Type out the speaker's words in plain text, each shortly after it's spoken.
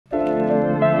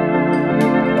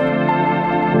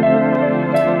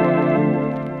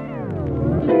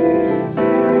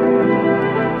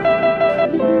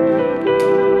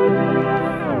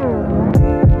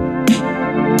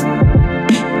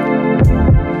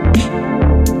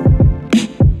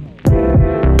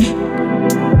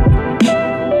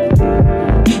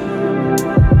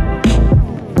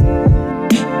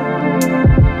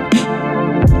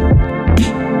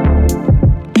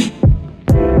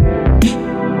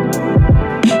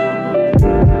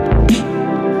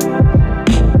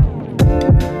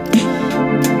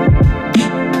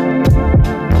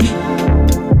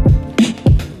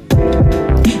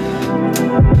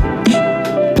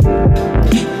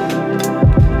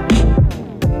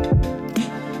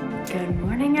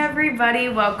everybody,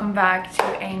 welcome back to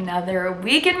another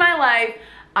week in my life.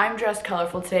 I'm dressed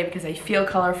colorful today because I feel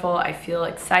colorful, I feel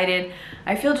excited,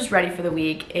 I feel just ready for the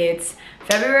week. It's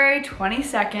February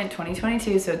 22nd,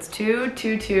 2022, so it's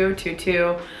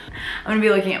 2/22/22. I'm gonna be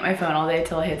looking at my phone all day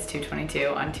till it hits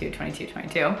 2/22 on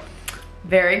 2/22/22.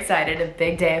 Very excited, a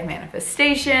big day of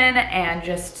manifestation and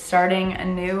just starting a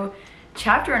new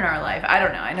chapter in our life.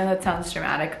 I know that sounds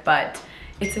dramatic, but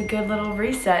it's a good little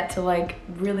reset to like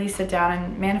really sit down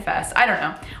and manifest. I don't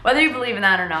know. Whether you believe in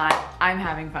that or not, I'm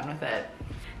having fun with it.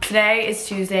 Today is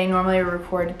Tuesday. Normally we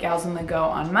record Gals on the Go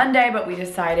on Monday, but we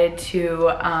decided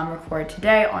to record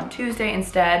today on Tuesday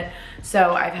instead.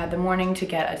 So I've had the morning to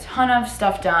get a ton of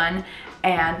stuff done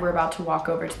and we're about to walk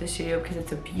over to the studio because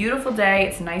it's a beautiful day.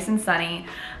 It's nice and sunny,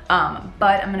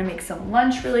 but I'm gonna make some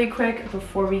lunch really quick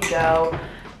before we go.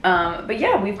 But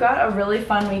yeah, we've got a really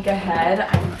fun week ahead.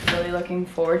 I'm really looking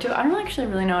forward to it. I don't actually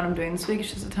really know what I'm doing this week.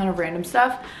 It's just a ton of random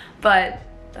stuff, but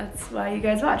that's why you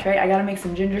guys watch, right? I gotta make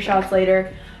some ginger shots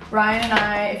later. Ryan and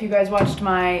I, if you guys watched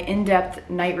my in-depth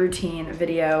night routine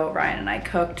video, Ryan and I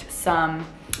cooked some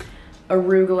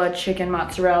arugula chicken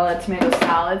mozzarella tomato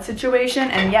salad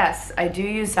situation. And yes, I do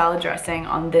use salad dressing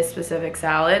on this specific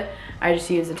salad. I just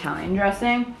use Italian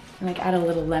dressing and like add a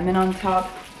little lemon on top.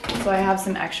 So I have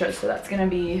some extras, so that's gonna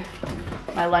be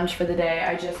my lunch for the day.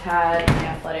 I just had my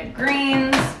athletic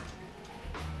greens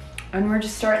and we're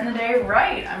just starting the day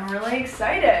right. I'm really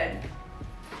excited.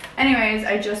 Anyways,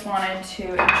 I just wanted to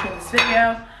intro this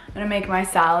video. I'm gonna make my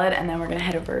salad and then we're gonna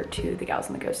head over to the Gals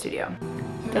on the Go studio.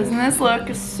 Doesn't this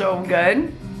look so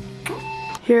good?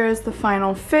 Here is the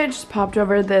final fit. Just popped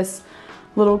over this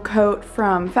little coat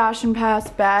from Fashion Pass.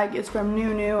 Bag is from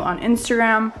New on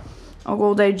Instagram. A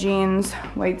gold day jeans,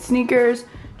 white sneakers,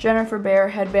 Jennifer Behr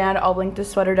headband. I'll link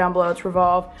this sweater down below. It's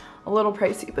Revolve. A little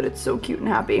pricey, but it's so cute and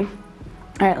happy.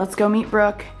 All right, let's go meet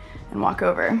Brooke and walk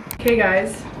over. Okay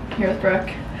guys, here with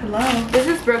Brooke. Hello. This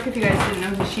is Brooke if you guys didn't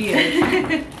know who she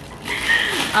is.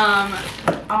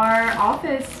 Our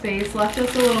office space left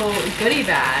us a little goodie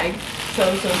bag.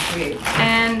 So sweet.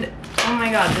 And oh my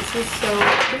god, this is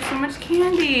there's so much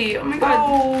candy. Oh my god.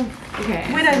 Oh,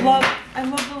 okay. wait, I love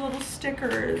the little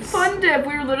stickers. Fun dip.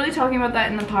 We were literally talking about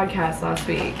that in the podcast last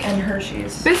week. And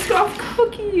Hershey's. Biscoff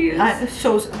cookies.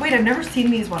 Wait, I've never seen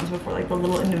these ones before, like the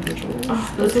little individuals.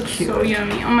 Oh, those look cute. So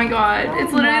yummy. Oh my god. Oh,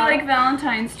 it's literally like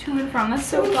Valentine's to and from. That's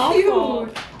so thoughtful.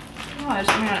 Cute. Gosh,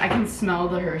 oh my god, I can smell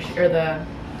the Hershey or the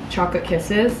chocolate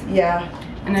kisses. Yeah.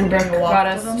 And then Brooke got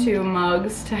us 2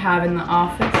 mugs to have in the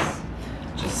office.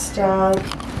 Just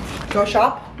go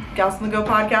shop.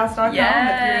 GalsOnTheGoPodcast.com if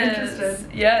you're interested.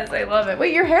 Yes, I love it.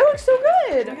 Wait, your hair looks so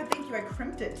good. Oh my god, thank you. I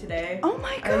crimped it today. Oh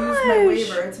my gosh. I used my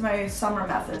waver. It's my summer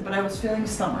method, but I was feeling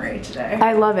summery today.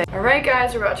 I love it. All right,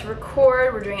 guys, we're about to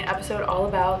record. We're doing an episode all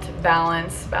about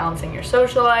balance, balancing your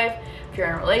social life. If you're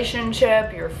in a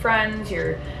relationship, your friends,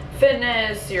 your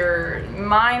fitness, your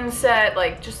mindset,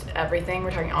 like just everything.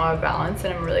 We're talking all about balance,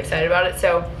 and I'm really excited about it.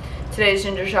 So today's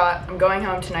ginger shot. I'm going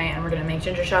home tonight, and we're gonna make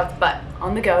ginger shots, but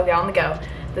on the go, gal on the go.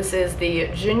 This is the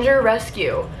Ginger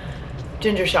Rescue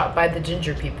ginger shot by the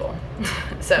ginger people.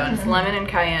 So it's lemon and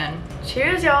cayenne.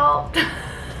 Cheers, y'all.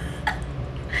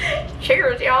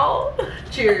 Cheers, y'all.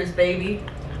 Cheers, baby.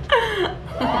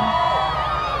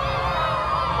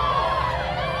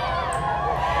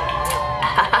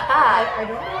 I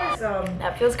don't realize,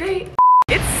 that feels great.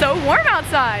 It's so warm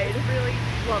outside. It's really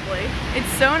lovely.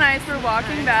 It's so nice. We're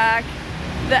walking back.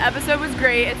 The episode was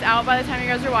great. It's out by the time you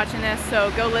guys are watching this,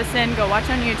 so go listen, go watch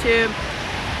on YouTube.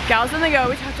 Gals on the Go,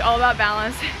 we talked all about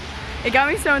balance. It got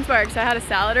me so inspired because I had a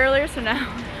salad earlier, so now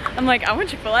I'm like, I want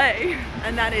Chick-fil-A.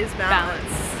 And that is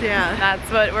balance. Yeah. That's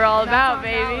what we're all about,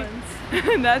 baby.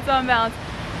 That's on balance.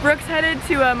 Brooke's headed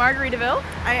to Margaritaville.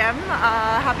 I am.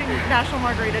 Happy National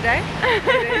Margarita Day.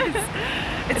 It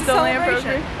is. It's only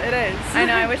appropriate. It is. I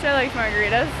know, I wish I liked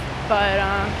margaritas, but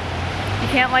you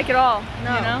can't like it all,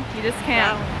 no. You know? You just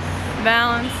can't.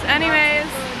 Balance. Anyways,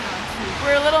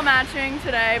 we're a little matching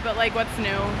today, but like what's new?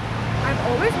 I've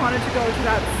always wanted to go to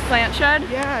that plant shed.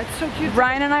 Yeah, it's so cute.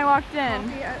 Ryan and I walked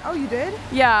in. Oh, you did?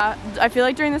 Yeah, I feel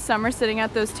like during the summer sitting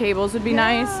at those tables would be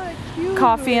nice. Cute.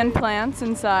 Coffee and plants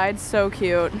inside, so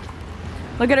cute.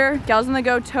 Look at her, Gals on the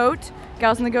Go tote,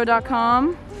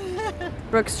 galsonthego.com.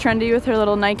 Brooke's trendy with her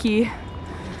little Nike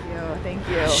Thank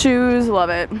you. Shoes, love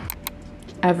it.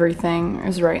 Everything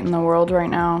is right in the world right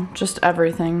now, just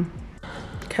everything.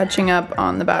 Catching up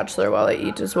on The Bachelor while I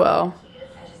eat as well.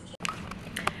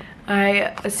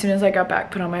 As soon as I got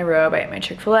back, put on my robe, I ate my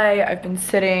Chick-fil-A. I've been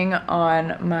sitting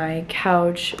on my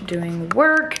couch doing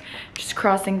work, just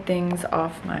crossing things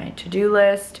off my to-do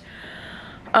list.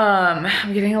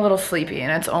 I'm getting a little sleepy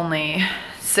and it's only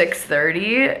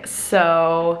 6:30,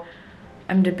 so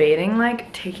I'm debating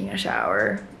like taking a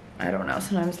shower. I don't know,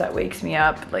 sometimes that wakes me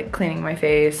up, like cleaning my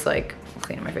face,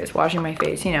 washing my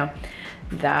face, you know,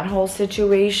 that whole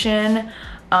situation.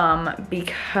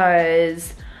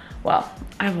 Because, well,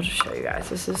 I will just show you guys.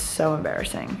 This is so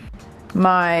embarrassing.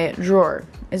 My drawer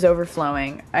is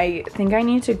overflowing. I think I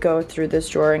need to go through this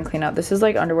drawer and clean out. This is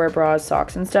like underwear, bras,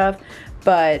 socks, and stuff,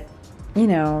 but you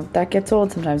know, that gets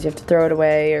old sometimes. You have to throw it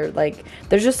away, or like,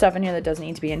 there's just stuff in here that doesn't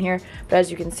need to be in here. But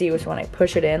as you can see, when I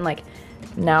push it in, like,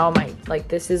 now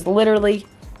this is literally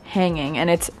hanging, and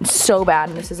it's so bad,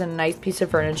 and this is a nice piece of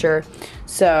furniture.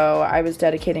 So I was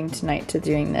dedicating tonight to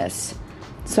doing this.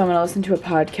 So I'm gonna listen to a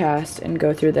podcast and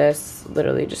go through this,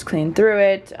 literally just clean through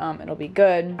it. It'll be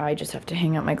good. I just have to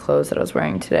hang up my clothes that I was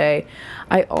wearing today.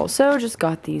 I also just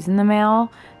got these in the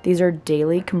mail. These are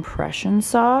Daley compression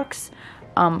socks.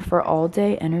 For all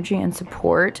day energy and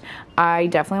support. I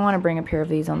definitely want to bring a pair of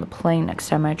these on the plane next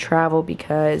time I travel,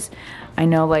 because I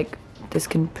know like this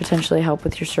can potentially help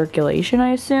with your circulation,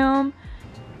 I assume.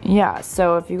 Yeah,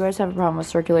 so if you guys have a problem with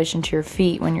circulation to your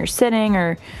feet when you're sitting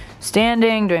or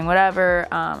standing, doing whatever,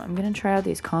 I'm gonna try out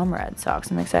these Comrade socks.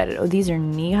 I'm excited. Oh, these are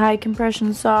knee-high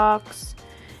compression socks,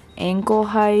 ankle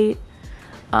height.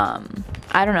 I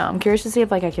don't know. I'm curious to see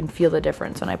if like I can feel the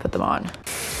difference when I put them on.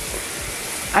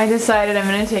 I decided I'm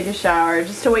gonna take a shower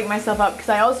just to wake myself up, because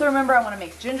I also remember I want to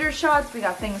make ginger shots. We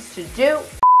got things to do.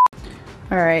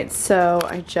 All right, so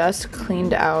I just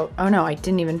cleaned out. Oh no, I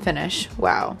didn't even finish.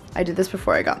 Wow, I did this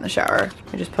before I got in the shower.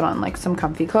 I just put on like some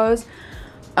comfy clothes.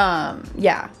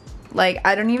 Yeah, like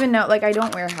I don't even know, like I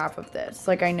don't wear half of this.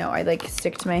 Like I know I like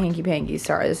stick to my hanky panky.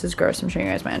 Sorry, this is gross. I'm showing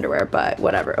you guys my underwear, but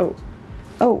whatever. Oh,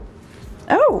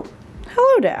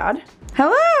 hello, Dad.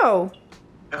 Hello.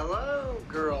 Hello,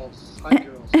 girls. Hi, girls.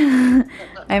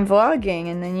 I'm vlogging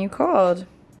and then you called.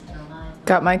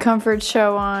 Got my comfort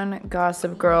show on,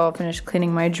 Gossip Girl, finished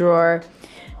cleaning my drawer.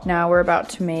 Now we're about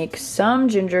to make some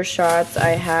ginger shots.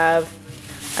 I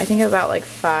think about like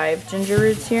 5 ginger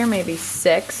roots here, maybe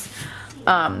 6.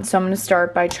 So I'm gonna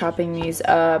start by chopping these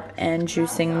up and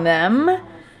juicing them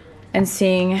and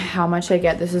seeing how much I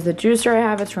get. This is the juicer I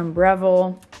have, it's from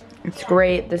Breville. It's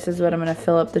great. This is what I'm gonna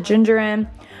fill up the ginger in.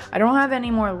 I don't have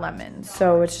any more lemons,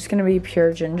 so it's just gonna be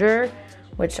pure ginger,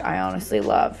 which I honestly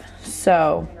love.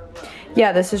 So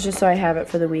yeah, this is just so I have it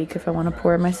for the week if I want to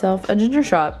pour myself a ginger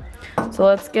shot. So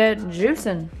let's get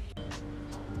juicing.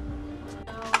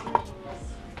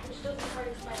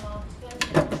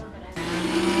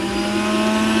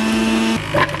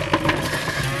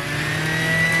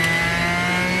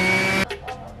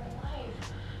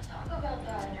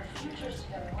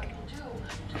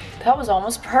 That was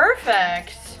almost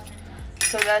perfect.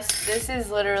 So this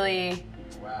is literally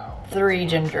 3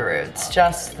 ginger roots,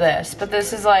 just this. But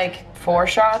this is like 4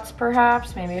 shots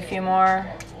perhaps, maybe a few more.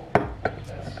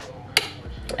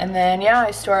 And then yeah,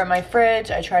 I store it in my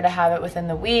fridge. I try to have it within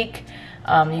the week.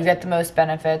 You get the most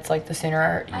benefits, like the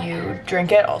sooner you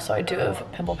drink it. Also, I do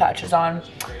have pimple patches on.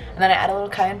 And then I add a little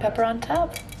cayenne pepper on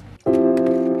top.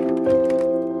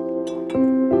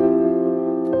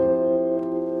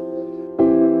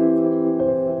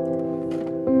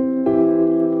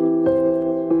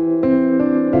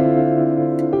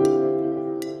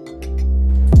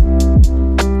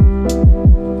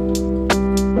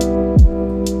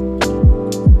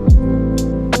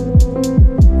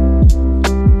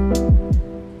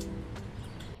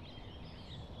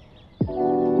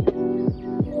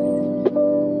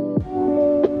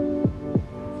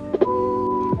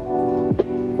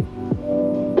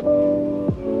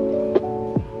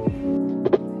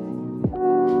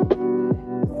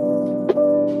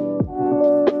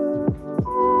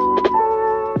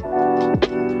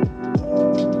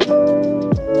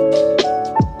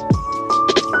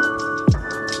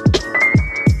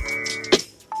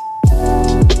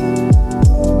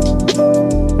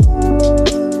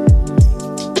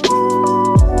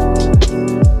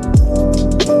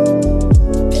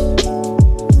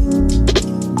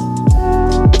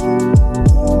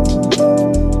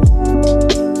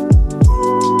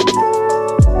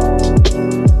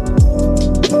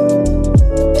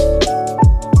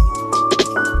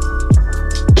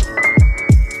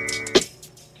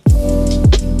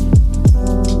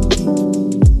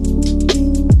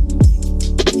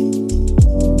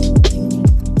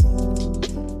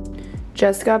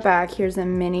 Just got back. Here's a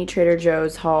mini Trader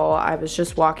Joe's haul. I was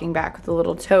just walking back with a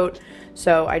little tote,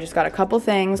 so I just got a couple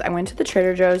things. I went to the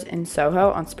Trader Joe's in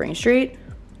Soho on Spring Street.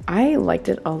 I liked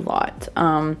it a lot.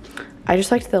 I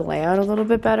just liked the layout a little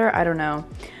bit better. I don't know.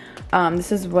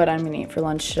 This is what I'm gonna eat for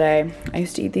lunch today. I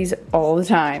used to eat these all the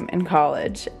time in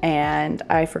college and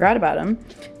I forgot about them.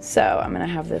 So I'm gonna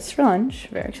have this for lunch.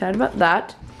 Very excited about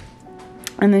that.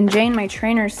 And then Jane, my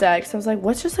trainer, said, because I was like,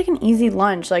 what's just like an easy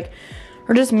lunch? Like,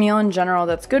 or just meal in general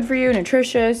that's good for you,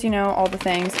 nutritious, you know, all the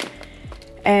things.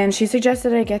 And she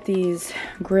suggested I get these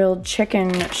grilled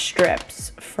chicken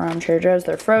strips from Trader Joe's.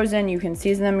 They're frozen. You can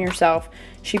season them yourself.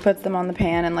 She puts them on the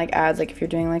pan and like adds, like if you're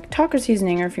doing like taco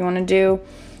seasoning or if you want to do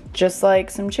just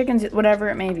like some chickens, whatever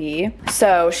it may be.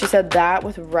 So she said that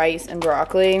with rice and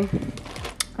broccoli.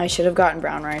 I should have gotten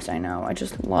brown rice, I know. I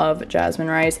just love jasmine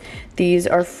rice. These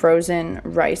are frozen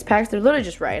rice packs. They're literally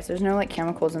just rice. There's no like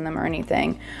chemicals in them or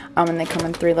anything. And they come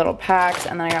in 3 little packs.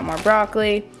 And then I got more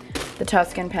broccoli. The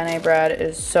Tuscan penne bread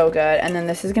is so good. And then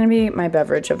this is gonna be my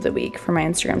beverage of the week for my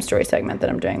Instagram story segment that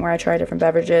I'm doing where I try different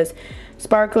beverages.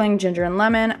 Sparkling ginger and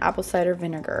lemon, apple cider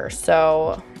vinegar.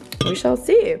 So we shall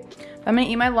see. I'm gonna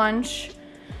eat my lunch.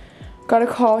 Got a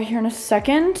call here in a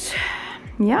second.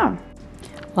 Yeah.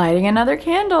 Lighting another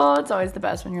candle. It's always the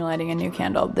best when you're lighting a new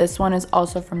candle. This one is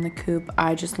also from the Coop.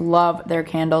 I just love their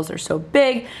candles. They're so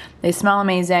big. They smell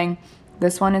amazing.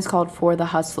 This one is called For the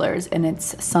Hustlers and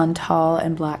it's santal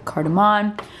and black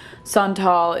cardamom.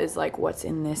 Santal is like what's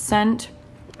in this scent.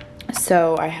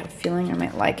 So I had a feeling I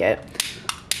might like it.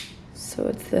 So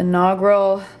it's the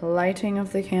inaugural lighting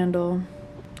of the candle.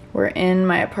 We're in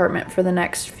my apartment for the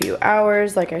next few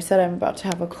hours. Like I said, I'm about to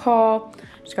have a call.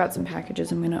 Just got some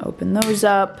packages. I'm gonna open those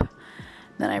up.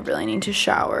 Then I really need to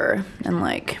shower and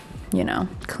like, you know,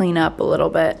 clean up a little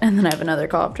bit. And then I have another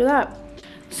call after that.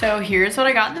 So here's what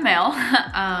I got in the mail.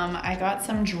 I got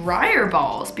some dryer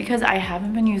balls because I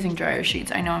haven't been using dryer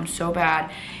sheets. I know I'm so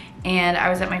bad. And I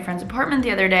was at my friend's apartment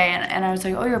the other day and I was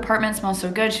like, oh, your apartment smells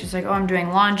so good. She was like, oh, I'm doing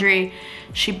laundry.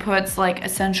 She puts like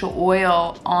essential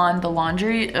oil on the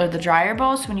laundry or the dryer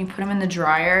balls. So when you put them in the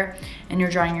dryer and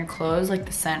you're drying your clothes, like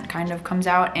the scent kind of comes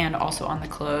out and also on the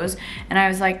clothes. And I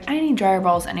was like, I need dryer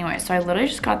balls anyway. So I literally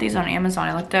just got these on Amazon.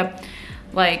 I looked up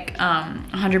like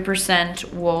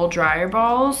 100% wool dryer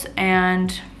balls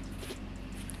and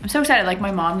I'm so excited. Like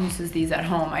my mom uses these at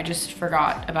home. I just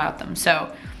forgot about them.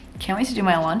 So can't wait to do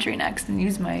my laundry next and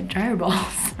use my dryer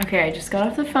balls. Okay, I just got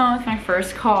off the phone with my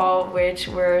first call, which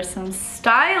were some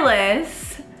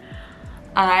stylists.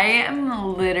 I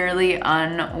am literally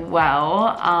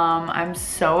unwell. I'm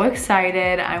so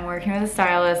excited. I'm working with a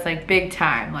stylist like big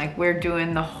time. Like we're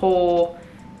doing the whole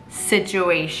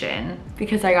situation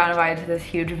because I got invited to this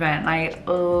huge event. I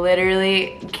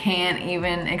literally can't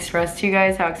even express to you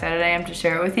guys how excited I am to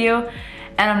share it with you.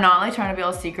 And I'm not like trying to be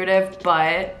all secretive,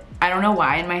 but I don't know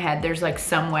why in my head there's like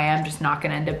some way I'm just not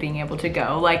gonna end up being able to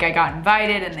go. Like I got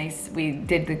invited and we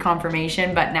did the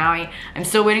confirmation, but now I'm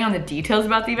still waiting on the details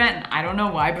about the event and I don't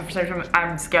know why, but for some reason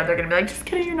I'm scared they're gonna be like, just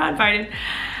kidding, you're not invited.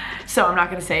 So I'm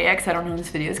not gonna say it because I don't know when this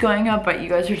video is going up, but you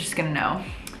guys are just gonna know.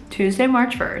 Tuesday,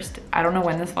 March 1st. I don't know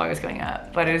when this vlog is going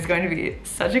up, but it is going to be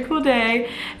such a cool day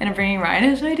and I'm bringing Ryan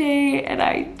as my day and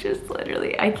I just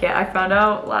literally, I can't. I found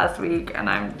out last week and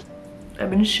I've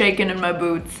been shaking in my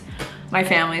boots. My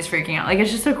family's freaking out. Like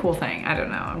it's just a cool thing. I don't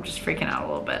know. I'm just freaking out a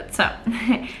little bit. So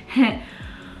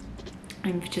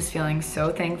I'm just feeling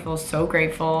so thankful, so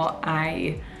grateful.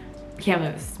 I can't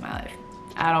believe this is my life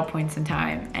at all points in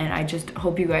time. And I just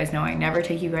hope you guys know I never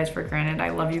take you guys for granted. I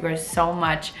love you guys so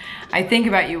much. I think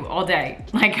about you all day,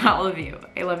 like all of you.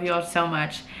 I love you all so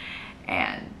much.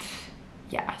 And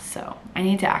yeah, so I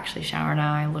need to actually shower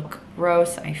now. I look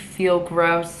gross. I feel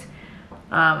gross.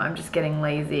 I'm just getting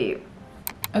lazy.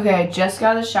 Okay, I just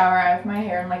got out of the shower. I have my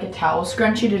hair in like a towel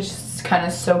scrunchie to just kind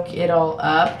of soak it all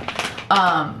up.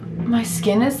 My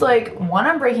skin is like, one,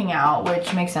 I'm breaking out,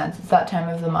 which makes sense. It's that time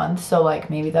of the month, so like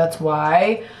maybe that's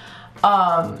why.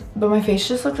 But my face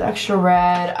just looks extra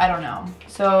red. I don't know.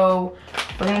 So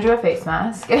we're gonna do a face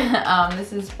mask.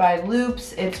 This is by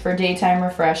Loops. It's for daytime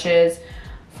refreshes,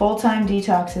 full-time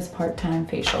detoxes, part-time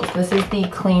facials. This is the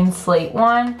clean slate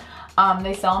one.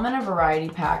 They sell them in a variety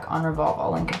pack on Revolve.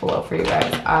 I'll link it below for you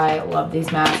guys. I love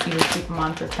these masks. You just keep them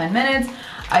on for 10 minutes.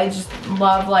 I just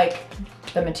love like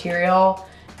the material.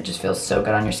 It just feels so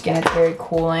good on your skin. It's very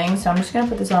cooling. So I'm just gonna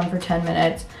put this on for 10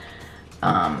 minutes.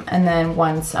 And then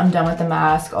once I'm done with the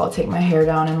mask, I'll take my hair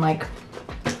down and like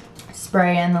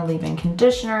spray in the leave-in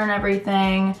conditioner and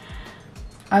everything.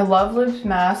 I love Loops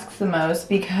masks the most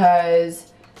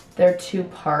because they're 2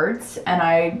 parts and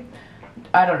I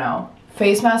don't know.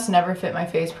 Face masks never fit my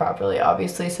face properly,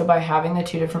 obviously, so by having the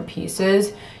 2 different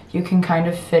pieces, you can kind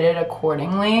of fit it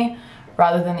accordingly,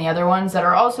 rather than the other ones that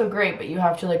are also great, but you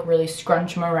have to like really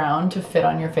scrunch them around to fit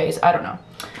on your face. I don't know.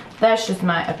 that's just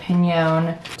my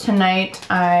opinion. Tonight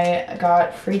I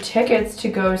got free tickets to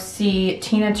go see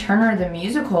Tina Turner the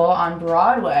musical on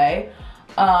Broadway.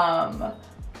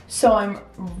 So I'm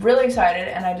really excited,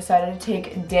 and I decided to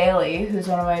take Daley, who's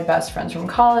one of my best friends from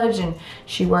college, and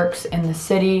she works in the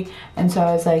city. And so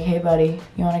I was like, hey buddy,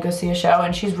 you wanna go see a show?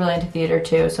 And she's really into theater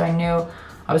too, so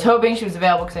I was hoping she was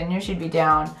available because I knew she'd be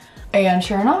down. And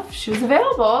sure enough, she was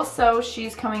available. So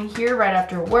she's coming here right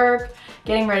after work,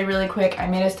 getting ready really quick. I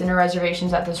made us dinner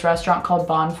reservations at this restaurant called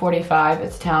Bon 45.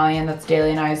 It's Italian. That's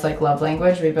Daley and I's like love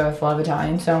language. We both love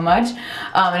Italian so much.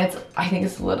 And I think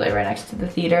it's literally right next to the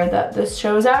theater that this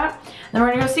show's at. And then we're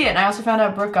gonna go see it. And I also found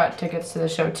out Brooke got tickets to the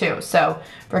show too. So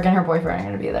Brooke and her boyfriend are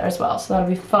gonna be there as well. So that'll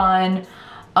be fun.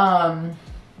 But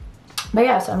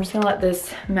yeah, so I'm just gonna let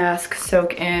this mask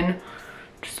soak in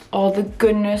just all the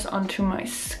goodness onto my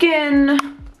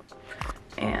skin.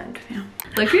 And yeah.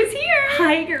 Look who's here!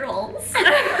 Hi, girls.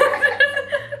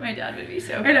 My dad would be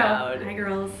so I proud. know. Hi,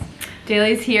 girls.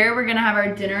 Daley's here. We're gonna have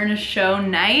our dinner and a show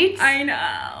night. I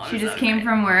know. She just came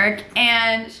from work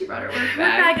and she brought her work bag.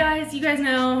 Work bag, guys. You guys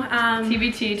know.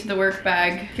 TBT to the work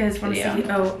bag. You guys want to see?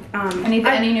 Oh,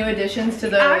 any new additions to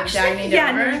the Dagny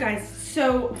yeah, Dover? no, you guys.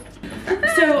 So,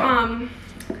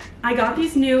 I got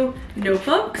these new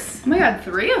notebooks. Oh my god,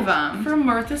 3 of them. From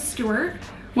Martha Stewart.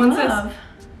 One Love. says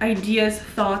ideas,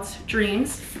 thoughts,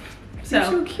 dreams. They're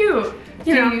so cute.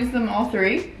 You know. Do you use them all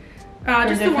 3?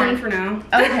 Just the one for now.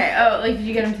 Okay. Oh, like did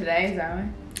you get them today? Is that why?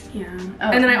 Yeah.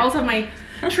 Oh, and then I also have my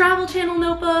travel channel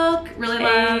notebook. Really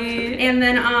love. And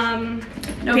then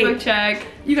notebook okay, check.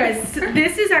 You guys,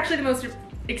 this is actually the most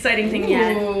exciting thing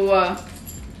yet. Ooh.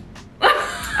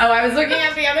 Oh, I was looking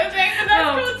at the other thing, but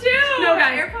that's cool too. No,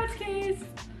 guys. AirPods case.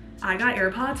 I got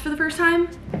AirPods for the first time.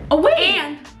 Oh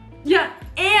wait.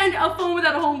 And a phone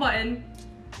without a home button.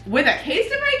 With a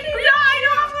case in my case? Yeah, I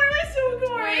know. I'm literally so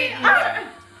gory.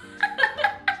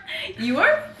 Wait. You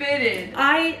are fitted.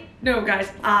 No,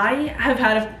 guys. I have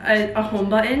had a home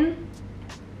button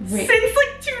since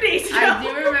like 2 days ago. I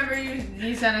do remember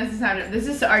you sent us this.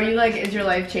 Is your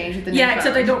life changed with the new phone?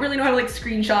 Except I don't really know how to like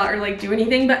screenshot or like do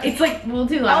anything, but it's like we'll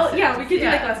do lessons. Yeah, we could do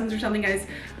like lessons or something, guys.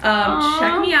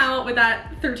 Check me out with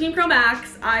that 13 Pro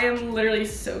Max. I am literally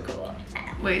so cool.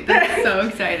 Wait, that's so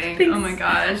exciting. Thanks. Oh my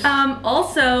gosh.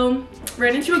 Also,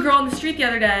 ran into a girl on the street the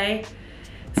other day.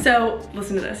 So,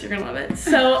 listen to this, you're gonna love it.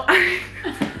 So,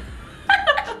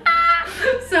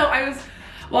 so I was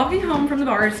walking home from the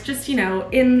bars, just, you know,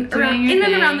 in and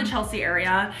around the Chelsea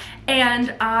area.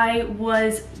 And I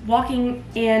was walking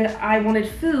and I wanted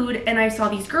food and I saw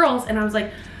these girls and I was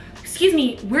like, excuse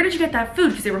me, where did you get that food?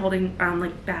 Because they were holding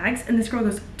like bags. And this girl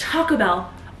goes, Taco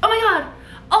Bell. Oh my God.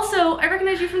 Also, I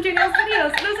recognize you from Danielle's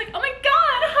videos. And I was like, oh my God,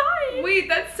 hi. Wait,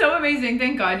 that's so amazing.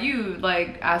 Thank God you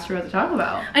like asked her about the Taco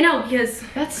Bell. I know, because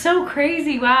that's so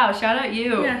crazy. Wow, shout out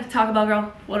you. Yeah, Taco Bell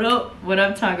girl. What up? What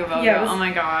up, Taco Bell girl? Oh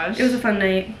my gosh. It was a fun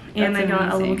night. And That's I got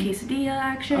amazing. a little quesadilla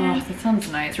action. Oh, that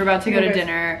sounds nice. We're about to go to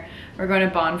dinner. We're going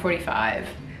to Bon 45.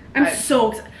 I'm so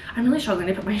excited. I'm really struggling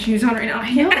to put my shoes on right now.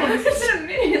 I know, this has been a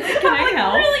minute. Like, can I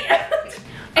help?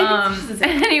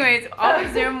 Anyways, I'll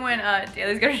resume when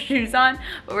Daley's got her shoes on,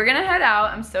 but we're gonna head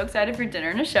out. I'm so excited for dinner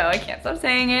and a show. I can't stop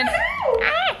saying it.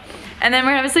 And then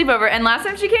we're gonna have a sleepover. And last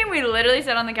time she came, we literally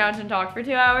sat on the couch and talked for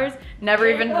 2 hours. Never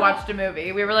even watched a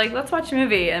movie. We were like, let's watch a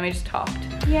movie, and we just talked.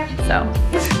 Yeah. So,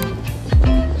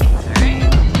 all right.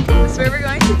 This is where we're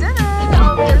going to dinner.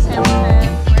 Oh, there's Hamilton.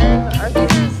 Where are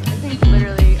theaters? I think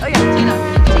literally. Oh yeah,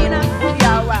 Tina.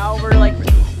 Yeah. Wow. We're like,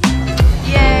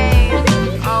 yay!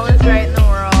 All is right in the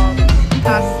world.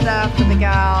 Pasta for the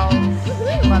gals.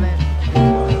 Love it.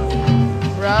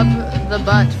 Rub the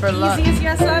butt for luck. Easiest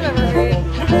yes I've ever heard.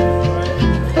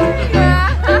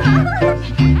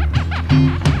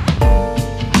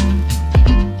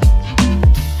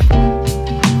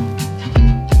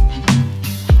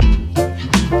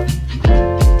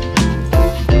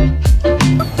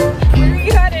 Where are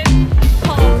you headed?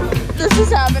 Home. This is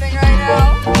happening right now.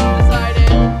 Decided.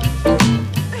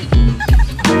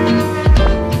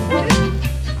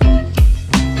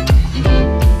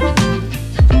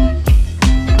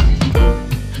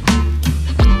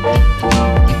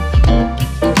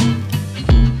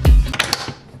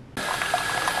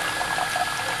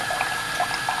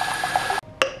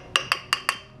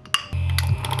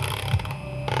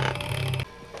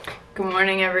 Good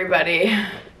morning, everybody.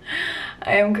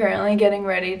 I am currently getting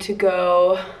ready to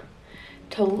go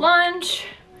to lunch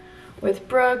with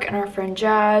Brooke and our friend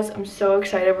Jazz. I'm so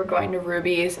excited. We're going to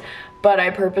Ruby's, but I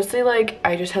purposely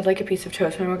I just had like a piece of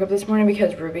toast when I woke up this morning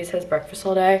because Ruby's has breakfast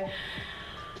all day.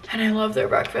 And I love their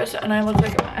breakfast, and I look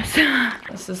like a mess.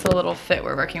 This is the little fit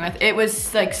we're working with. It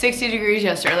was like 60 degrees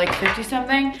yesterday, like 50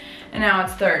 something, and now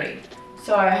it's 30.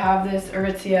 So I have this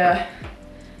Aritzia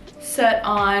set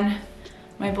on,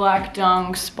 my black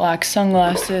dunks, black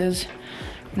sunglasses.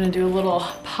 I'm gonna do a little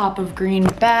pop of green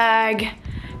bag.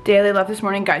 Daley left this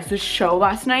morning. Guys, the show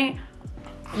last night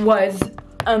was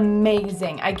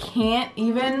amazing. I can't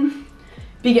even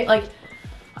begin, like,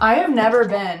 I have never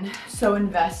been so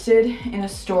invested in a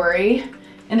story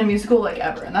in a musical like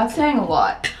ever, and that's saying a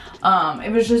lot.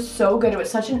 It was just so good. It was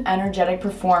such an energetic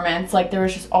performance. Like, there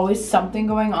was just always something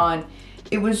going on.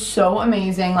 It was so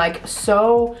amazing, like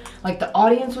the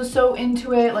audience was so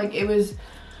into it. Like, it was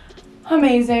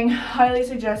amazing. Highly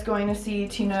suggest going to see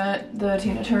the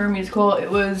Tina Turner musical. It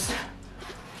was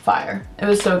fire. It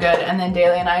was so good. And then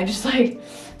Daley and I just like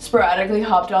sporadically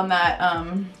hopped on that,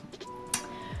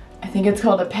 I think it's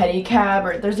called a pedicab,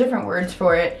 or there's different words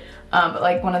for it, but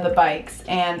like one of the bikes.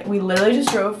 And we literally just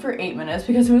drove for 8 minutes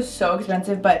because it was so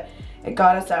expensive, but it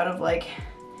got us out of like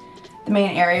the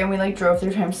main area, and we like drove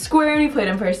through Times Square and we played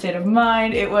Empire State of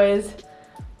Mind. It was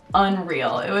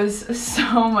unreal. It was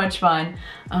so much fun.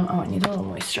 Oh, I need a little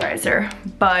moisturizer.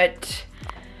 But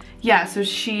yeah, so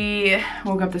she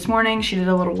woke up this morning, she did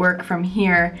a little work from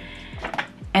here,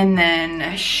 and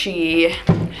then she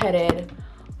headed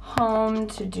home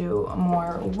to do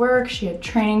more work. She had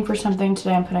training for something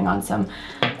today. I'm putting on some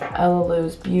Ella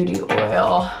Lou's beauty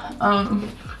oil.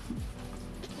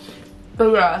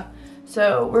 But yeah,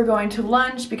 so we're going to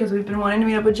lunch because we've been wanting to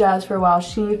meet up with Jazz for a while.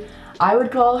 I would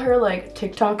call her like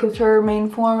TikTok is her main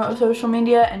form of social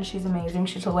media, and she's amazing.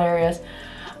 She's hilarious.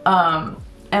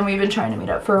 And we've been trying to meet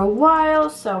up for a while,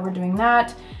 so we're doing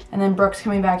that. And then Brooke's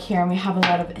coming back here, and we have a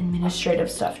lot of administrative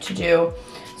stuff to do.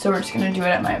 So we're just gonna do it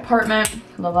at my apartment.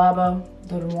 Le Labo,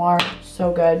 Le Noir,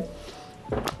 so good.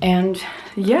 And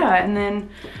yeah, and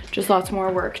then just lots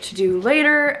more work to do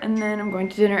later. And then I'm going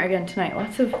to dinner again tonight.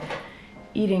 Lots of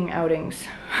eating outings.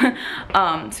 So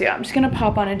yeah, I'm just gonna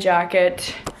pop on a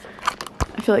jacket.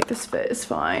 I feel like this fit is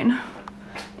fine.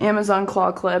 Amazon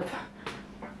claw clip.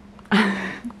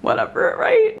 Whatever,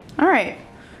 right? All right,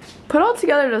 put all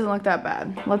together doesn't look that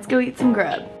bad. Let's go eat some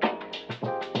grub.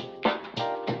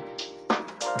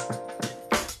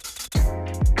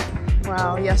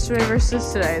 Wow, yesterday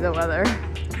versus today, the weather.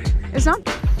 It's not.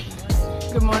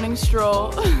 Good morning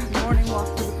stroll. Good morning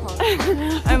walk to the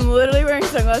park. I'm literally wearing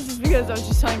sunglasses because I was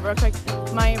just telling Brooke, like,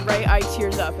 my right eye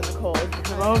tears up in the cold.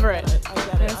 I'm over it. I get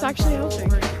it. And it's actually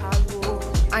helping.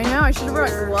 I know, I should have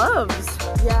brought gloves.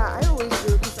 Yeah, I always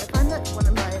do, because I find that when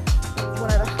I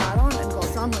have a hat on and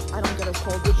gloves on, like, I don't get as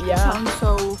cold, which sounds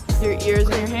so... Your ears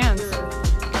and your hands.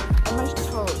 And my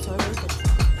toes, so I always like...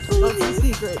 That's the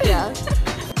secret, yeah.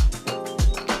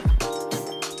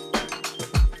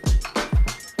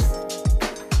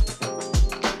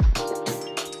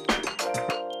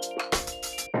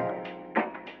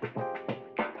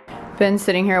 Been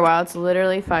sitting here a while. It's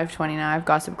literally 5:20 now. I've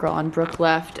Gossip Girl on. Brooke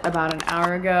left about an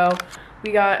hour ago.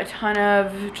 We got a ton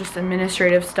of just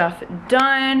administrative stuff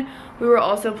done. We were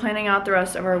also planning out the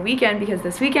rest of our weekend because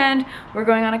this weekend we're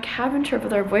going on a cabin trip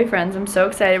with our boyfriends. I'm so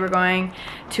excited. We're going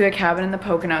to a cabin in the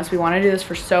Poconos. We want to do this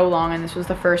for so long, and this was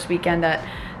the first weekend that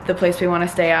the place we want to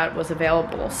stay at was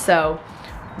available. So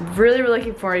really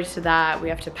looking forward to that. We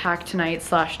have to pack tonight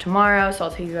 / tomorrow, so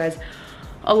I'll take you guys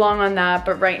along on that.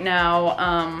 But right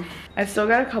now, I've still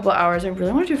got a couple hours. I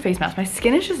really want to do a face mask. My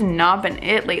skin has just not been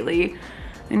it lately.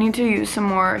 I need to use some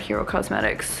more Hero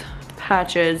Cosmetics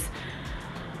patches,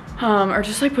 or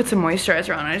just like put some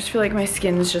moisturizer on. I just feel like my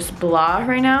skin's just blah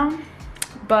right now.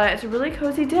 But it's a really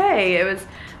cozy day.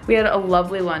 We had a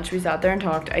lovely lunch. We sat there and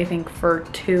talked, I think, for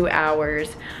 2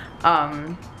 hours.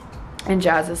 And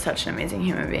Jazz is such an amazing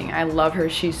human being. I love her.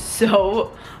 She's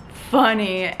so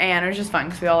funny, and it was just fun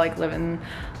because we all like live in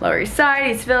Lower East Side,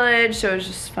 East Village, so it was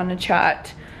just fun to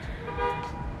chat.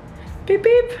 Beep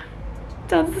beep,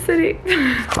 down to the city.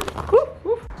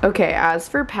 Okay, as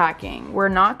for packing, we're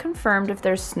not confirmed if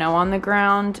there's snow on the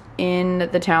ground in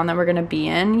the town that we're gonna be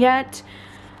in yet,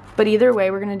 but either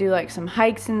way, we're gonna do like some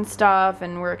hikes and stuff,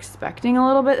 and we're expecting a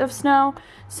little bit of snow.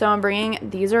 So I'm bringing,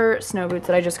 these are snow boots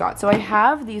that I just got. So I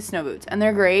have these snow boots, and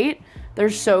they're great. They're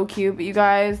so cute, but you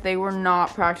guys, they were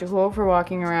not practical for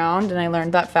walking around, and I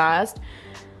learned that fast.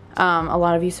 A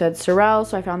lot of you said Sorel,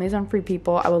 so I found these on Free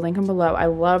People. I will link them below. I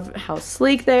love how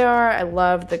sleek they are. I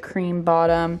love the cream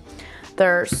bottom.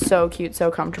 They're so cute, so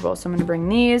comfortable. So I'm gonna bring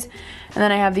these. And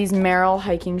then I have these Merrell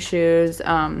hiking shoes.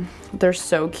 They're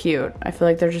so cute. I feel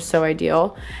like they're just so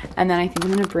ideal. And then I think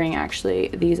I'm gonna bring actually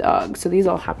these Uggs. So these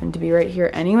all happen to be right here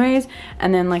anyways.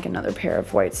 And then like another pair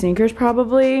of white sneakers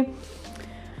probably.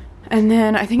 And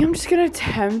then I think I'm just gonna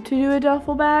attempt to do a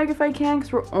duffel bag if I can,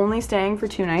 because we're only staying for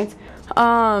 2 nights.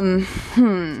 I'll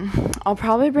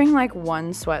probably bring like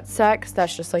 1 sweat set, because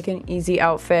that's just like an easy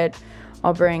outfit.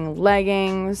 I'll bring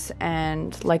leggings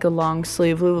and like a long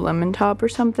sleeve Lululemon top or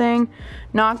something.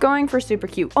 Not going for super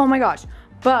cute. Oh my gosh.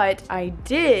 But I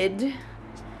did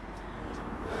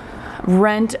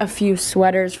rent a few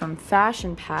sweaters from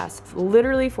Fashion Pass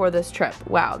literally for this trip.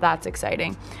 Wow, that's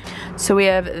exciting. So we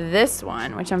have this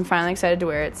one, which I'm finally excited to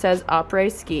wear. It says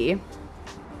après ski.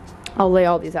 I'll lay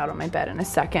all these out on my bed in a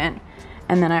second.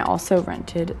 And then I also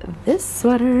rented this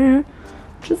sweater,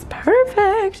 which is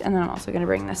perfect. And then I'm also gonna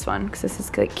bring this one because this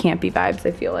is like campy vibes,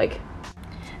 I feel like.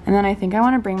 And then I think I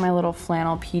wanna bring my little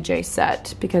flannel PJ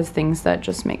set because things that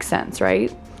just make sense,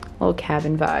 right? A little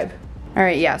cabin vibe. All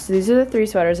right, yeah, so these are the 3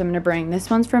 sweaters I'm gonna bring. This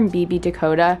one's from BB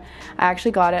Dakota. I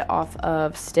actually got it off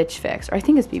of Stitch Fix, or I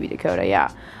think it's BB Dakota,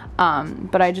 yeah.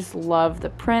 But I just love the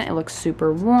print. It looks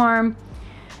super warm.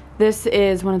 This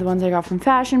is one of the ones I got from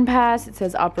Fashion Pass. It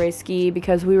says après ski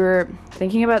because we were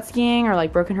thinking about skiing, or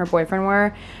like Brooke and her boyfriend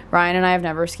were. Ryan and I have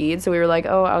never skied, so we were like,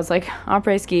 oh, I was like,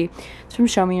 après ski. It's from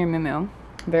Show Me Your Moo.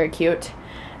 Very cute.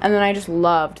 And then I just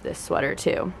loved this sweater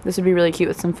too. This would be really cute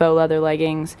with some faux leather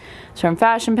leggings. It's from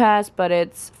Fashion Pass, but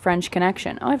it's French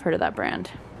Connection. Oh, I've heard of that brand.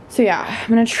 So yeah, I'm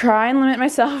gonna try and limit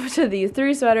myself to these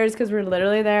 3 sweaters because we're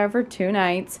literally there for 2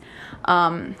 nights.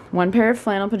 1 pair of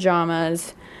flannel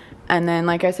pajamas, and then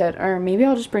like I said, or maybe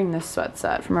I'll just bring this sweat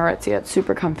set from Aritzia. It's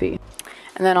super comfy.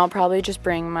 And then I'll probably just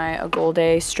bring my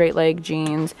Agolde straight leg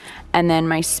jeans and then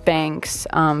my Spanx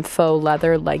faux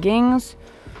leather leggings.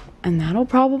 And that'll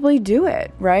probably do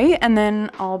it, right? And then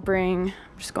I'll bring,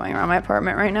 I'm just going around my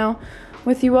apartment right now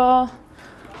with you all.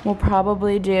 We'll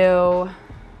probably do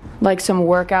like some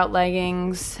workout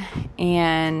leggings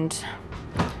and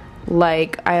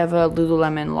like I have a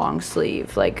Lululemon long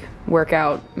sleeve, like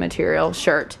workout material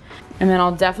shirt. And then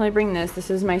I'll definitely bring this.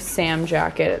 This is my Sam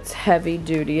jacket. It's heavy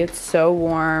duty. It's so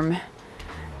warm.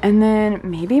 And then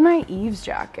maybe my Eve's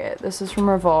jacket. This is from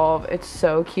Revolve. It's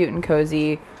so cute and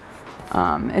cozy.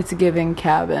 It's giving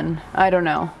cabin. I don't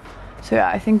know. So yeah,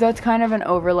 I think that's kind of an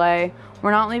overlay.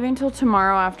 We're not leaving till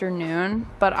tomorrow afternoon,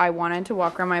 but I wanted to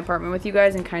walk around my apartment with you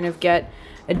guys and kind of get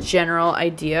a general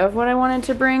idea of what I wanted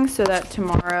to bring so that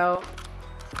tomorrow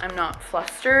I'm not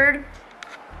flustered.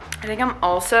 I think I'm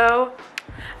also,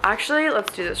 actually,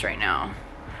 let's do this right now.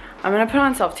 I'm gonna put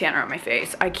on self-tanner on my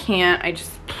face. I can't,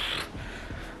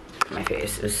 my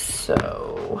face is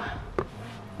so,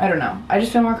 I don't know. I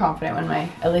just feel more confident when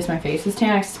at least my face is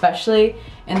tan, especially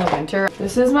in the winter.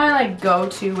 This is my like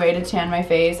go-to way to tan my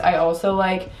face. I also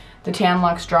like the Tan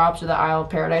Luxe drops or the Isle of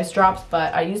Paradise drops,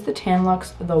 but I use the Tan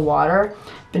Luxe, the water.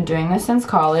 Been doing this since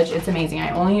college. It's amazing.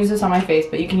 I only use this on my face,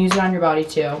 but you can use it on your body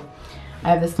too. I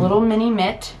have this little mini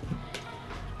mitt.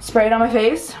 Spray it on my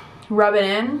face, rub it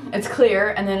in. It's clear,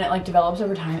 and then it like develops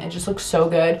over time. It just looks so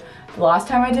good. The last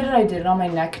time I did it on my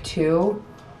neck too,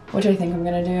 which I think I'm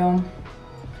gonna do.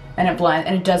 And it blends,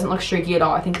 and it doesn't look streaky at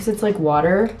all. I think because it's like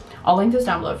water. I'll link this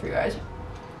down below for you guys.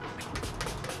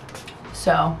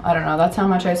 So, I don't know, that's how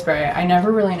much I spray it. I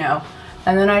never really know.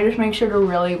 And then I just make sure to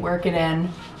really work it in,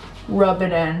 rub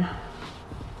it in.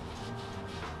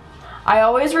 I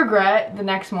always regret the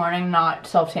next morning not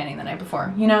self-tanning the night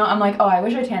before. You know, I'm like, oh, I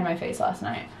wish I tanned my face last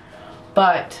night.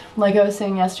 But, like I was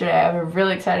saying yesterday, I have a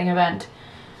really exciting event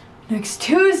next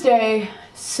Tuesday,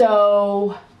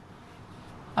 so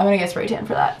I'm gonna get spray tan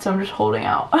for that, so I'm just holding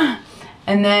out.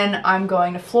 And then I'm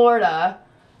going to Florida,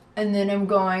 and then I'm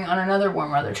going on another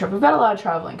warm weather trip. We've got a lot of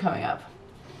traveling coming up.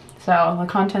 So the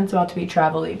content's about to be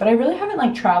travel-y, but I really haven't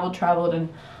like traveled in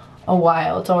a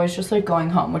while. It's always just like going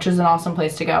home, which is an awesome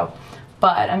place to go.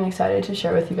 But I'm excited to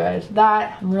share with you guys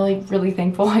that. I'm really, really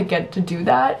thankful I get to do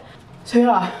that. So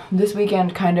yeah, this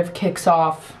weekend kind of kicks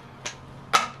off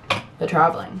the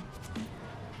traveling.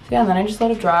 Yeah, and then I just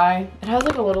let it dry. It has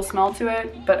like a little smell to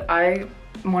it, but I'm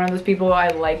one of those people, I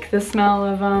like the smell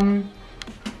of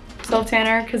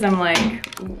self-tanner because I'm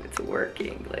like, ooh, it's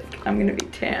working. Like, I'm gonna be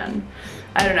tan.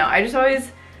 I don't know, I just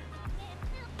always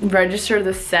register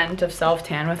the scent of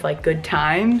self-tan with like good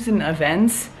times and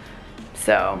events.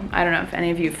 So I don't know if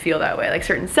any of you feel that way, like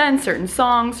certain scents, certain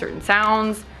songs, certain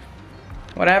sounds,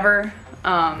 whatever.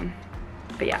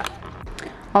 But yeah.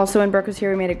 Also, when Brooke was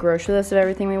here, we made a grocery list of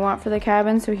everything we want for the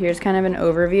cabin. So here's kind of an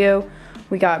overview.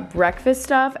 We got breakfast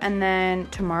stuff, and then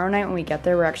tomorrow night when we get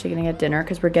there, we're actually gonna get dinner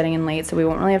because we're getting in late, so we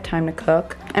won't really have time to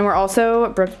cook. And we're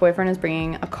also, Brooke's boyfriend is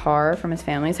bringing a car from his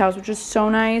family's house, which is so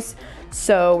nice.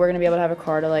 So we're gonna be able to have a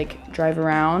car to like drive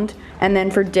around. And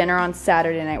then for dinner on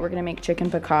Saturday night, we're gonna make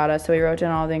chicken piccata. So we wrote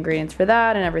down all the ingredients for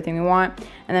that and everything we want.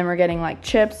 And then we're getting like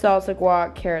chips, salsa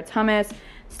guac, carrots, hummus,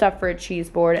 stuff for a cheese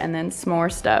board, and then some more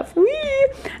stuff. Whee!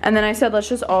 And then I said, let's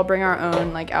just all bring our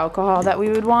own like alcohol that we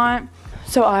would want.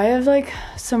 So I have like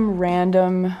some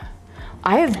random,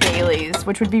 I have Baileys,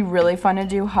 which would be really fun to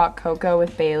do hot cocoa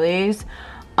with Baileys.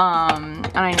 And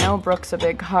I know Brooke's a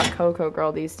big hot cocoa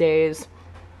girl these days.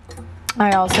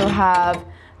 I also have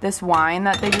this wine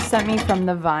that they just sent me from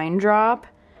the Vine Drop,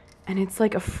 and it's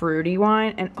like a fruity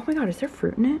wine, and oh my god, is there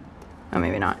fruit in it? Oh,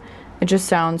 maybe not. It just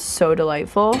sounds so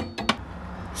delightful.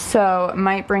 So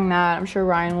might bring that. I'm sure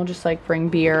Ryan will just like bring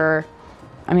beer.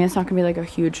 I mean, it's not gonna be like a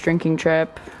huge drinking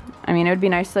trip. I mean, it would be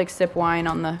nice to like sip wine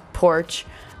on the porch,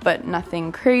 but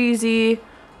nothing crazy.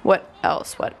 What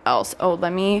else? What else? Oh,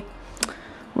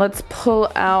 let's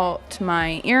pull out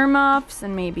my earmuffs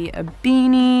and maybe a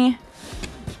beanie.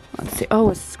 Let's see. Oh,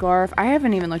 a scarf. I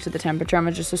haven't even looked at the temperature.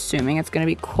 I'm just assuming it's gonna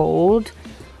be cold.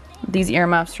 These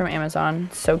earmuffs from Amazon,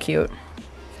 so cute.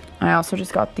 I also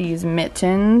just got these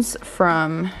mittens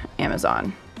from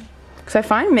Amazon, because I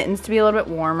find mittens to be a little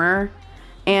bit warmer,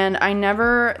 and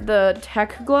the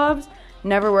tech gloves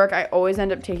never work. I always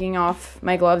end up taking off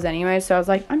my gloves anyway, so I was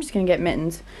like, I'm just gonna get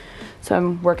mittens. So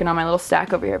I'm working on my little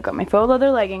stack over here. I've got my faux leather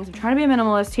leggings. I'm trying to be a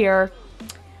minimalist here,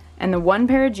 and the one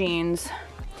pair of jeans.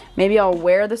 Maybe I'll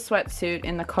wear the sweatsuit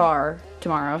in the car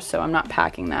tomorrow, so I'm not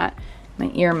packing that.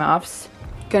 My earmuffs.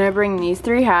 Gonna bring these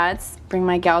 3 hats. Bring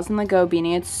my Gals in the Go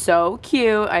beanie. It's so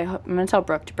cute. I'm gonna tell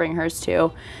Brooke to bring hers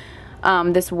too.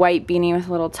 This white beanie with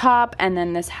a little top, and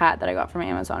then this hat that I got from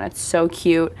Amazon. It's so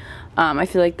cute. I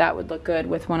feel like that would look good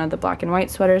with one of the black and white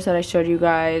sweaters that I showed you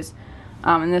guys.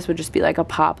 And this would just be like a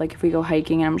pop, like if we go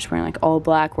hiking and I'm just wearing like all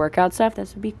black workout stuff,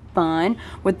 this would be fun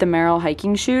with the Merrell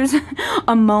hiking shoes.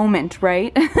 A moment,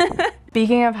 right?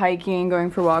 Speaking of hiking,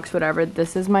 going for walks, whatever,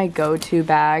 this is my go-to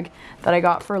bag that I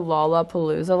got for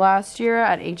Lollapalooza last year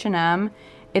at H&M.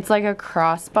 It's like a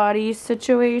crossbody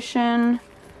situation,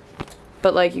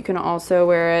 but like you can also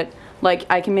wear it, like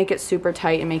I can make it super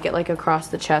tight and make it like across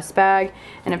the chest bag,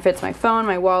 and it fits my phone,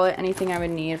 my wallet, anything I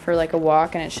would need for like a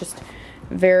walk, and it's just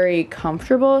very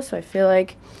comfortable, so I feel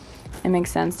like it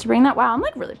makes sense to bring that. Wow, I'm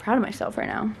like really proud of myself right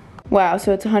now. Wow,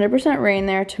 so it's 100% rain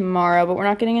there tomorrow, but we're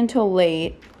not getting until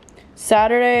late.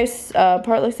 Saturday,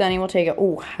 partly sunny, we'll take it.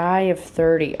 Oh, high of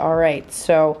 30. All right,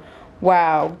 so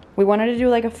wow. We wanted to do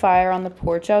like a fire on the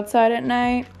porch outside at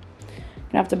night.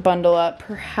 Gonna have to bundle up.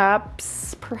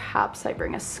 Perhaps I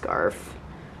bring a scarf.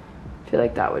 I feel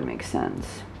like that would make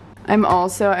sense. I'm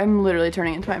literally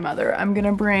turning into my mother. I'm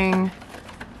gonna bring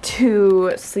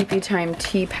 2 Sleepy Time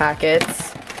tea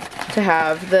packets to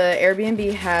have. The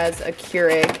Airbnb has a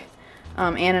Keurig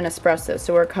and an espresso,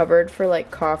 so we're covered for like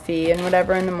coffee and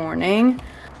whatever in the morning,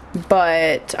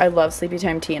 but I love Sleepy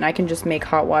Time tea, and I can just make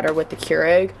hot water with the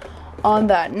Keurig. On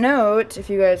that note, if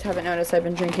you guys haven't noticed, I've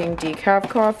been drinking decaf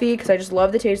coffee because I just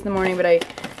love the taste in the morning, but I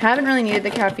haven't really needed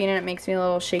the caffeine and it makes me a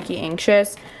little shaky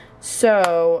anxious.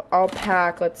 So I'll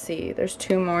pack, let's see, there's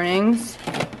 2 mornings.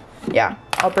 Yeah,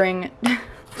 I'll bring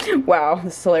wow,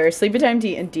 this is hilarious. Sleepy Time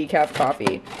tea and decaf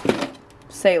coffee.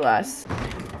 Say less.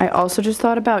 I also just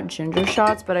thought about ginger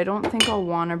shots, but I don't think I'll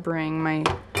want to bring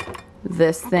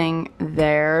this thing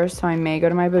there, so I may go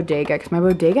to my bodega, because my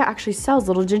bodega actually sells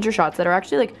little ginger shots that are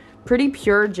actually like pretty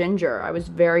pure ginger. I was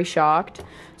very shocked,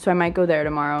 so I might go there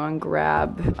tomorrow and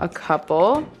grab a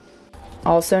couple.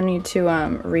 Also need to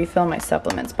refill my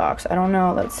supplements box. I don't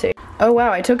know, let's see. Oh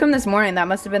wow, I took them this morning. That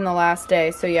must have been the last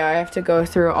day, so yeah, I have to go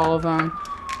through all of them.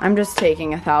 I'm just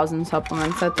taking 1,000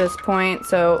 supplements at this point,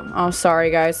 so, oh, sorry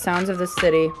guys, sounds of the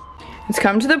city. It's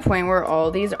come to the point where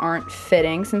all these aren't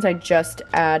fitting since I just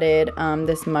added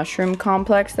this mushroom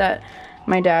complex that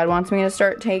my dad wants me to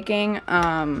start taking.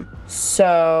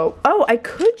 Oh, I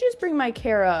could just bring my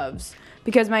Care Ofs,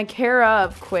 because my Care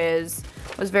Of quiz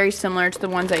was very similar to the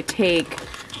ones I take,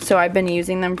 so I've been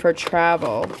using them for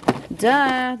travel.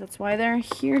 Duh, that's why they're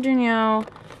here, Danielle.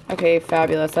 Okay,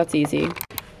 fabulous, that's easy.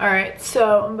 Alright,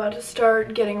 so I'm about to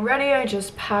start getting ready. I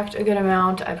just packed a good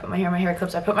amount. I put my hair in my hair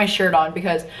clips. I put my shirt on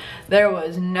because there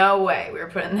was no way we were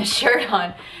putting this shirt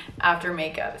on after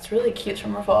makeup. It's really cute. It's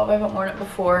from Revolve. I haven't worn it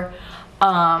before.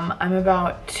 I'm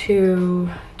about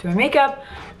to do my makeup,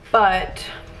 but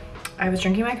I was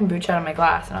drinking my kombucha out of my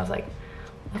glass, and I was like,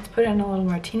 let's put it in a little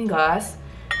martini glass.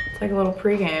 It's like a little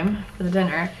pregame for the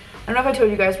dinner. I don't know if I told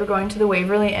you guys, we're going to the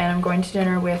Waverly Inn. I'm going to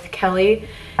dinner with Kelly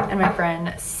and my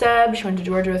friend Seb. She went to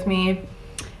Georgia with me.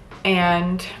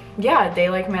 And yeah, they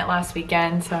like met last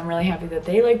weekend, so I'm really happy that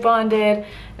they like bonded.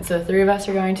 And so the 3 of us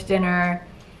are going to dinner.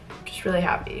 I'm just really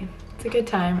happy. It's a good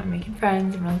time. I'm making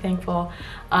friends. I'm really thankful.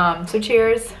 So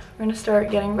cheers. We're gonna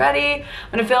start getting ready.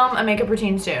 I'm gonna film a makeup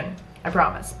routine soon, I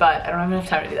promise, but I don't have enough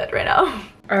time to do that right now.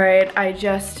 All right, I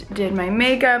just did my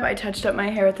makeup. I touched up my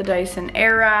hair with the Dyson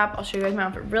Airwrap. I'll show you guys my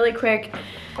outfit really quick.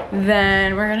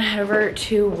 Then we're gonna head over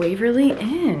to Waverly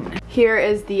Inn. Here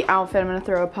is the outfit. I'm gonna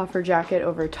throw a puffer jacket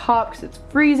over top because it's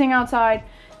freezing outside.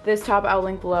 This top I'll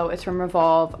link below. It's from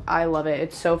Revolve. I love it.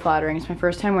 It's so flattering. It's my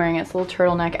first time wearing it. It's a little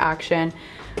turtleneck action.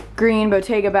 Green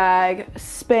Bottega bag,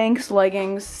 Spanx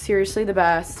leggings, seriously the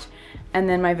best. And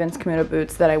then my Vince Camuto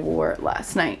boots that I wore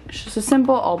last night. It's just a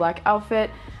simple all black outfit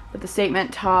with the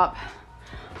statement top.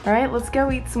 All right, let's go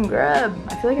eat some grub.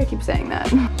 I feel like I keep saying that.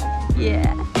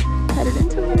 Yeah, headed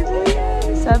into Waverly.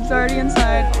 Seb's already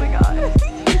inside. Oh my god.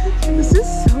 This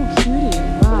is so cutie.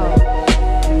 Wow.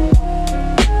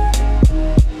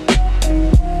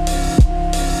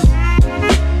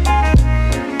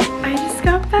 I just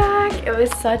got back. It was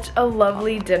such a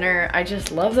lovely dinner. I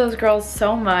just love those girls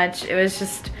so much. It was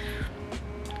just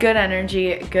good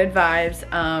energy, good vibes.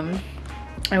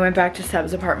 I went back to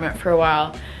Seb's apartment for a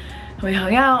while. We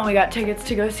hung out and we got tickets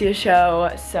to go see a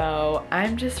show. So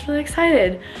I'm just really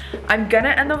excited. I'm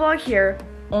gonna end the vlog here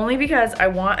only because I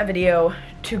want a video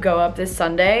to go up this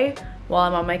Sunday while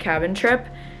I'm on my cabin trip.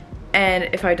 And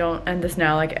if I don't end this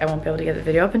now, like I won't be able to get the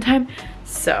video up in time.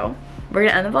 So we're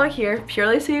gonna end the vlog here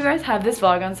purely so you guys have this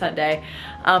vlog on Sunday.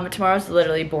 Tomorrow's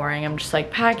literally boring. I'm just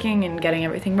like packing and getting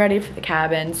everything ready for the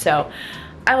cabin. So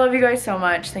I love you guys so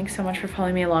much. Thanks so much for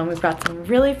following me along. We've got some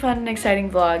really fun and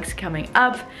exciting vlogs coming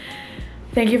up.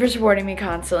 Thank you for supporting me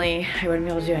constantly. I wouldn't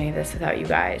be able to do any of this without you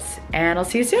guys. And I'll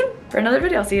see you soon for another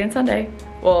video. I'll see you on Sunday.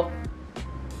 Well,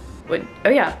 oh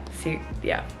yeah,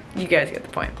 yeah, you guys get the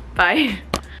point. Bye.